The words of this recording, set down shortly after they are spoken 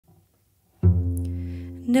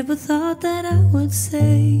Never thought that I would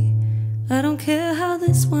say I don't care how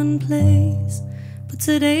this one plays, but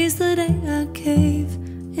today's the day I cave.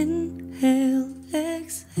 Inhale,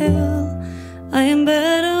 exhale. I am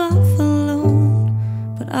better off alone,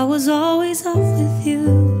 but I was always off with you.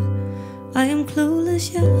 I am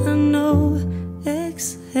clueless, yet I know.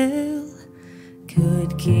 Exhale.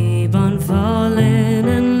 Could keep on falling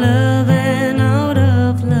and loving out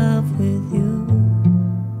of love with you.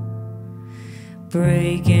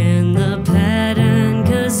 Breaking the pattern,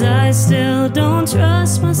 'cause I still don't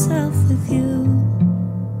trust myself with you.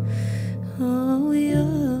 Oh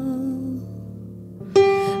yeah.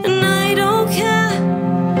 And I don't care,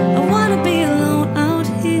 I wanna be alone out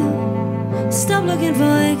here. Stop looking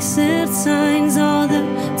for exit signs all the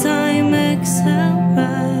time. Exhale,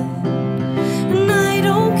 right. And I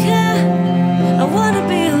don't care, I wanna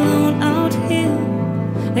be alone out here.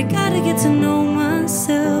 I gotta get to know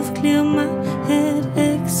myself, clear my head.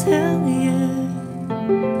 Exhale, yeah.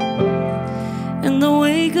 In the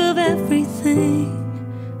wake of everything,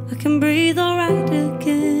 I can breathe alright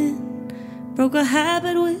again. Broke a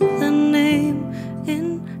habit with a name.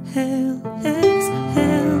 Inhale,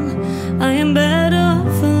 exhale. I am better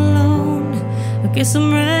off alone. I guess I'm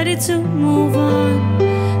ready to move on,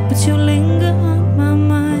 but you linger on my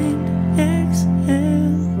mind.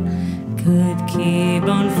 Exhale. Could keep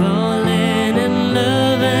on falling and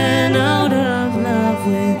loving out of love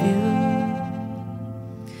with you.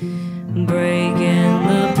 Breaking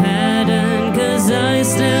the pattern, 'cause I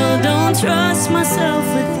still don't trust myself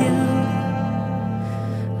with you.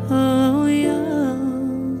 Oh yeah.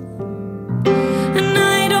 And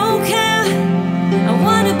I don't care, I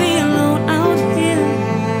wanna be alone out here.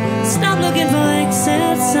 Stop looking for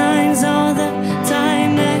exit signs all the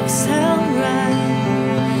time. Exhale, right.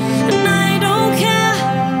 And I don't care,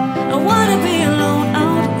 I wanna be alone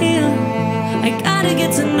out here. I gotta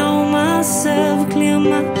get to know myself, clear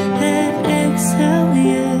my head. Exhale,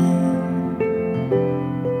 yeah.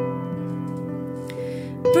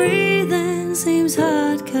 Breathing seems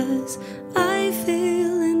hard 'cause I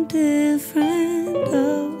feel indifferent.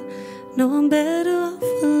 Oh, no, I'm better off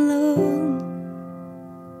alone.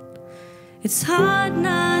 It's hard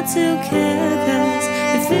not to care 'cause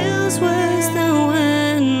it feels worse than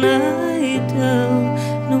when I do.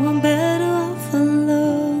 No, I'm better off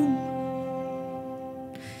alone.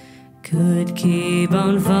 Could keep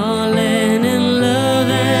on falling